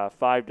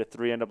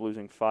 5-3, end up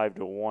losing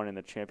 5-1 in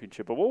the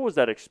championship. But what was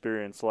that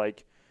experience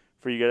like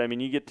for you guys? I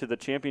mean, you get to the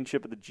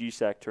championship of the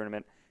GSAC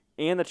tournament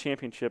and the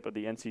championship of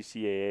the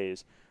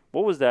NCCAAs.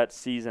 What was that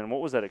season?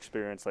 What was that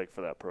experience like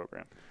for that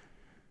program?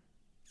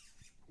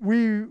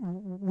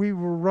 we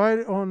were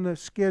right on the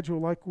schedule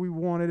like we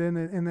wanted.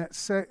 In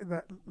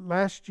that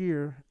last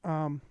year,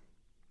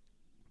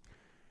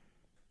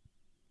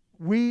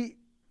 we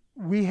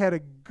had a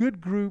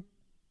good group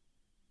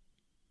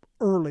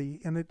early,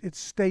 and it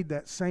stayed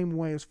that same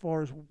way as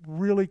far as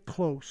really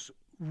close,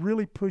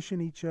 really pushing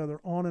each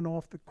other on and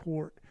off the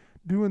court,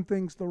 doing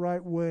things the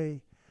right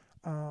way.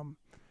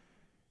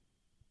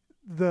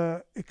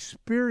 The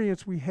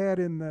experience we had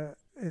in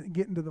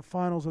getting to the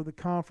finals of the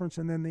conference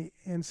and then the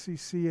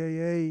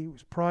NCCAA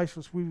was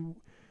priceless. We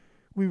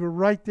were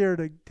right there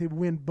to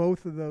win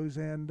both of those,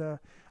 and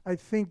I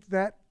think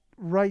that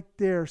right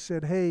there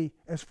said, hey,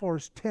 as far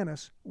as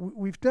tennis,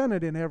 we've done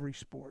it in every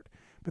sport,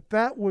 but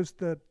that was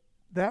the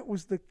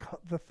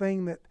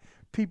thing that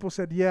people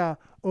said, yeah,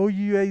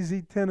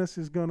 OUAZ tennis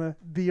is going to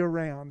be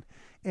around,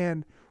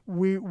 and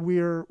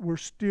we're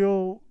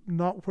still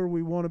not where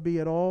we want to be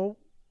at all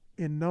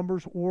in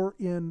numbers or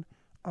in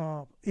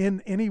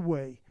any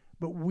way,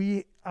 but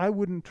I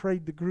wouldn't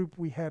trade the group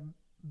we had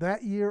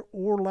that year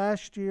or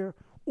last year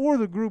or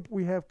the group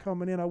we have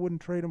coming in. I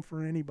wouldn't trade them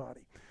for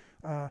anybody,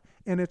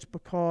 and it's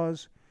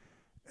because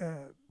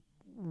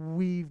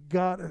we've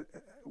got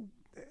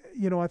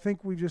I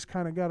think we've just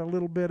kind of got a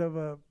little bit of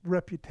a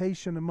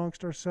reputation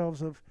amongst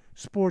ourselves of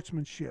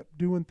sportsmanship,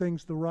 doing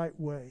things the right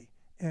way,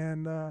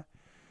 and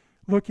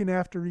looking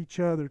after each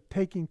other,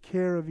 taking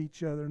care of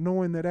each other,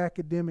 knowing that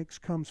academics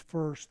comes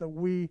first, that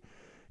we're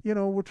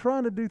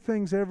trying to do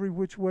things every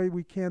which way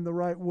we can the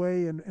right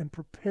way and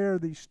prepare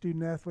these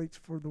student athletes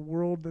for the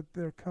world that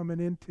they're coming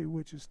into,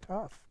 which is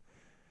tough.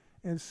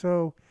 And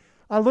so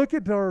I look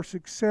at our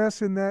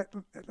success in that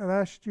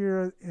last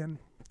year, and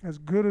as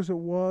good as it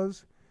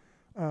was,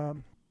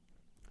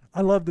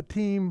 I love the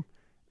team,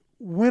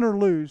 win or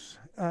lose.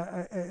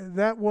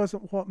 That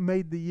wasn't what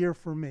made the year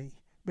for me,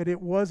 but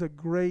it was a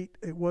great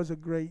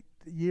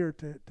year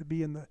to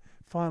be in the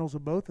finals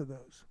of both of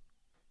those.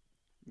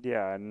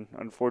 Yeah, and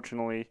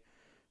unfortunately,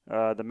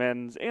 the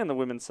men's and the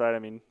women's side, I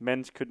mean,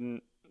 men's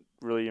couldn't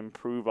really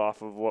improve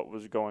off of what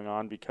was going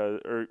on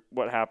or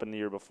what happened the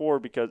year before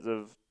because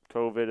of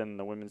COVID, and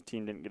the women's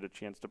team didn't get a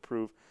chance to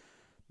prove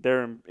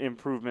their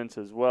improvements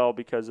as well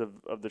because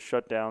of the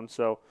shutdown.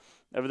 So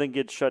everything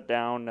gets shut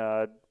down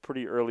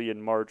relatively early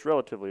in March.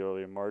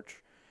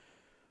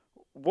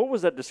 What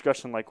was that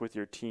discussion like with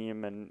your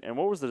team, and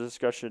what was the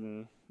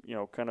discussion,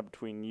 kind of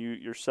between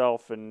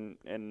yourself and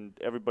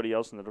everybody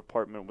else in the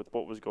department with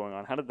what was going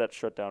on? How did that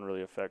shutdown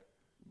really affect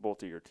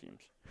both of your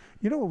teams?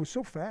 It was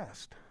so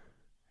fast.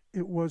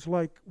 It was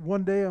like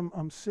one day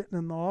I'm sitting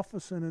in the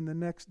office, and then the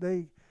next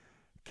day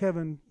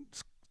Kevin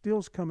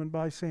Steele's coming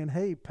by saying,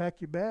 hey,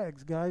 pack your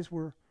bags, guys,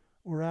 we're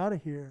out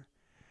of here.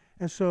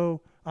 And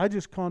so I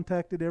just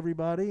contacted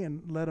everybody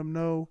and let them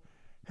know,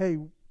 hey,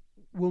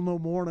 we'll know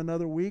more in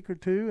another week or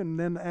two. And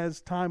then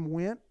as time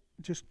went,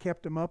 just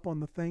kept them up on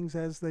the things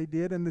as they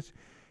did. And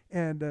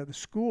the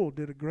school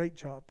did a great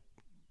job.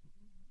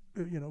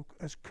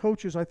 As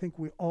coaches, I think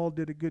we all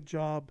did a good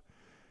job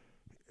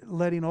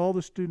letting all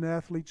the student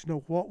athletes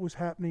know what was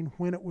happening,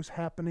 when it was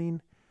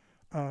happening.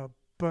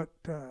 But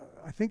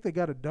I think they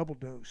got a double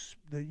dose.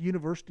 The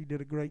university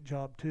did a great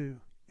job, too,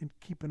 in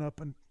keeping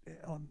up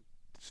on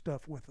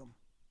stuff with them.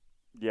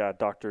 Yeah,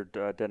 Dr.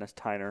 Dennis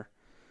Tyner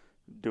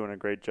doing a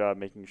great job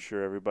making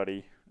sure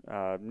everybody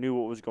knew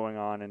what was going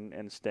on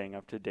and staying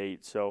up to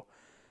date. So,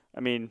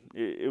 I mean,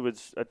 it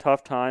was a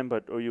tough time,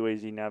 but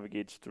OUAZ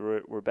navigates through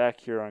it. We're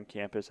back here on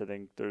campus. I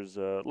think there's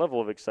a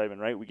level of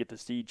excitement, right? We get to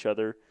see each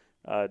other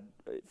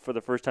for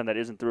the first time that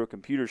isn't through a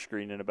computer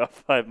screen in about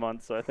 5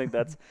 months. So I think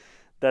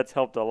that's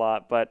helped a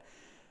lot. But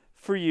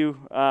for you,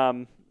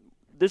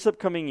 this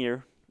upcoming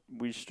year,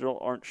 we still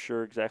aren't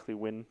sure exactly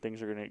when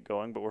things are going to get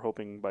going, but we're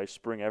hoping by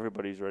spring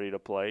everybody's ready to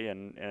play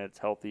and it's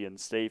healthy and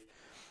safe.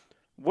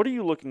 What are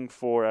you looking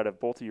for out of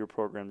both of your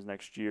programs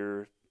next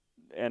year,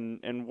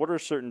 and what are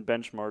certain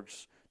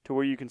benchmarks to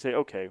where you can say,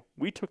 okay,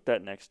 we took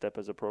that next step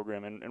as a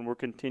program and we're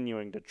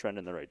continuing to trend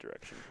in the right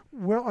direction?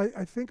 Well,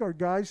 I think our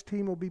guys'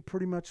 team will be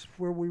pretty much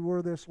where we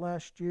were this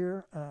last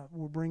year.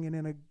 We're bringing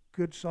in a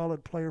good,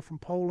 solid player from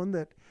Poland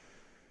that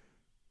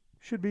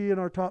should be in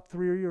our top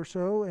 3 or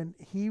so, and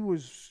he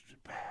was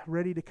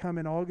ready to come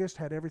in August,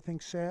 had everything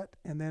set,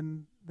 and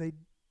then they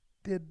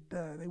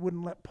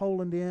wouldn't let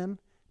Poland in.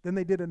 Then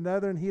they did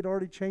another, and he had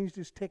already changed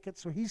his ticket,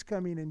 so he's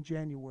coming in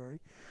January.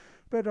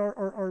 But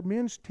our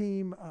men's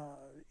team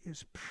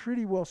is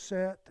pretty well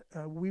set.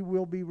 We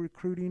will be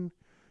recruiting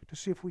to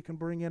see if we can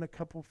bring in a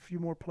few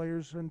more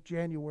players in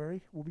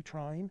January. We'll be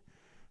trying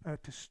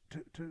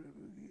to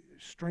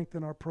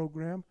strengthen our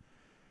program.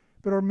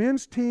 But our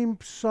men's team,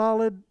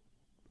 solid.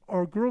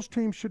 Our girls'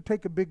 team should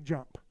take a big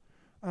jump.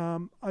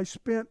 I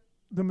spent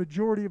the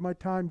majority of my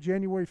time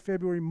January,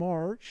 February,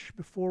 March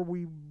before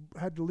we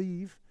had to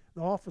leave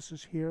the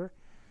offices here.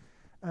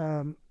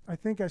 I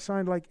think I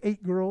signed like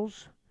 8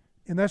 girls,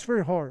 and that's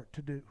very hard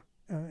to do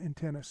in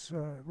tennis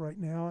right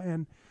now.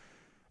 And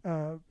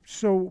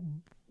so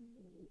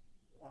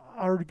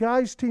our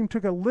guys' team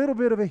took a little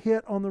bit of a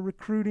hit on the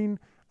recruiting.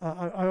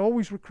 I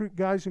always recruit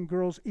guys and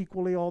girls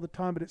equally all the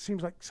time, but it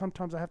seems like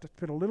sometimes I have to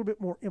put a little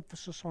bit more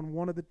emphasis on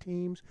one of the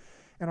teams.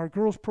 And our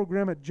girls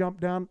program had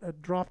dropped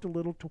a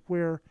little to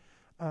where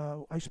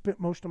I spent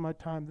most of my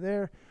time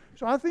there.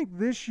 So I think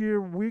this year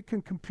we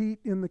can compete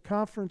in the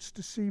conference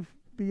to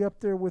be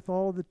up there with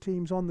all of the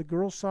teams on the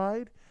girls'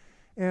 side.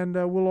 And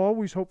we'll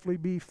always hopefully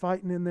be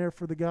fighting in there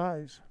for the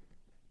guys.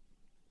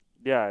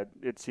 Yeah,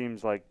 it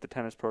seems like the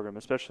tennis program,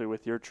 especially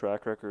with your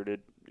track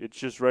record, it's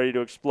just ready to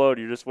explode.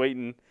 You're just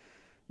waiting,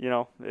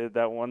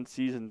 that one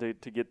season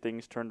to get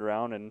things turned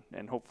around,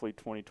 and hopefully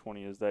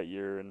 2020 is that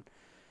year. And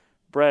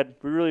Brad,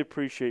 we really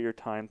appreciate your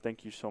time.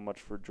 Thank you so much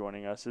for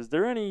joining us. Is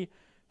there any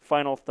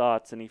final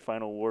thoughts, any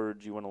final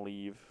words you want to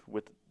leave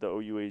with the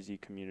OUAZ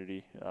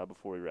community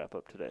before we wrap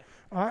up today?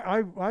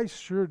 I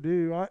sure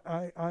do.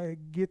 I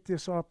get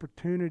this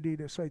opportunity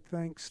to say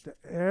thanks to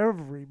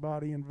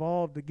everybody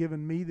involved to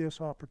giving me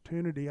this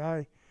opportunity.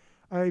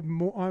 I'm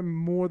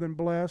more than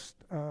blessed.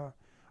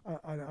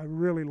 I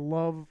really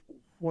love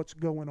what's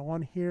going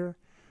on here.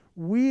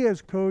 We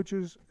as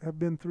coaches have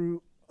been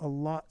through a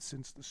lot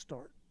since the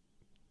start.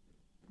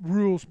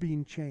 Rules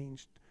being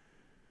changed,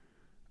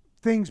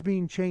 things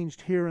being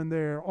changed here and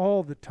there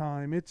all the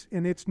time.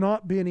 It's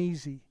not been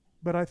easy,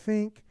 but I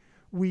think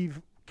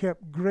we've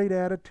kept great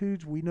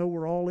attitudes. We know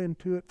we're all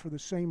into it for the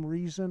same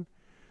reason.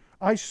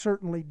 I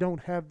certainly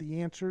don't have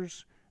the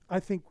answers.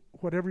 I think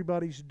what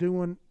everybody's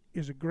doing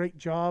is a great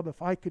job.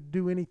 If I could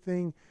do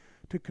anything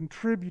to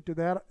contribute to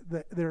that,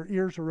 their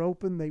ears are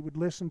open. They would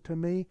listen to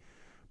me.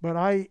 But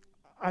I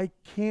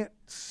can't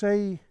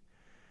say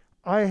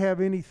I have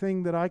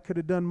anything that I could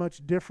have done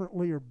much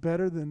differently or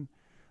better than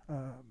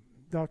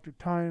Dr.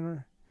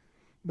 Tyner,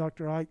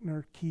 Dr.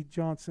 Eichner, Keith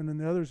Johnson, and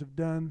the others have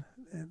done.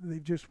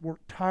 They've just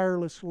worked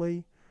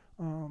tirelessly.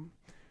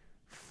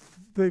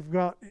 They've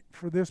got,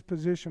 for this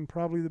position,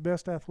 probably the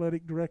best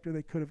athletic director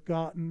they could have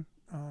gotten.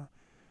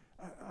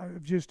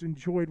 I've just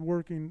enjoyed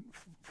working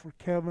for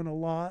Kevin a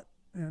lot.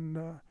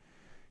 And,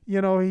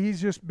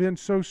 he's just been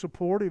so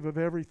supportive of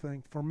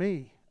everything for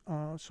me.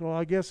 So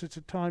I guess it's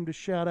a time to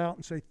shout out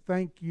and say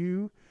thank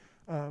you.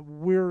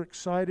 We're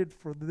excited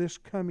for this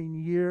coming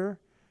year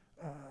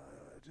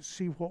to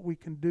see what we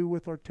can do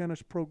with our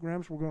tennis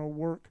programs. We're going to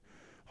work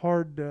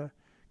hard to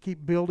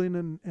keep building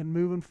and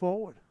moving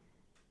forward.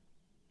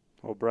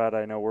 Well, Brad,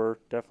 I know we're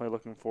definitely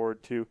looking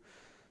forward to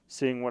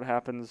seeing what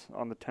happens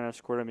on the tennis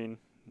court. I mean,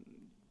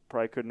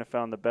 probably couldn't have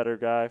found the better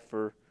guy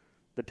for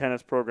the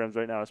tennis programs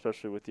right now,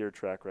 especially with your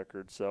track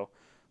record. So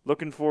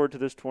looking forward to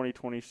this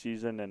 2020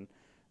 season. And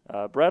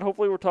Brad,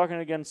 hopefully we're talking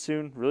again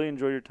soon. Really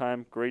enjoy your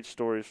time. Great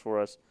stories for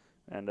us.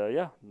 And,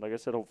 like I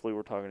said, hopefully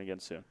we're talking again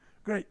soon.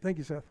 Great. Thank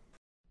you, Seth.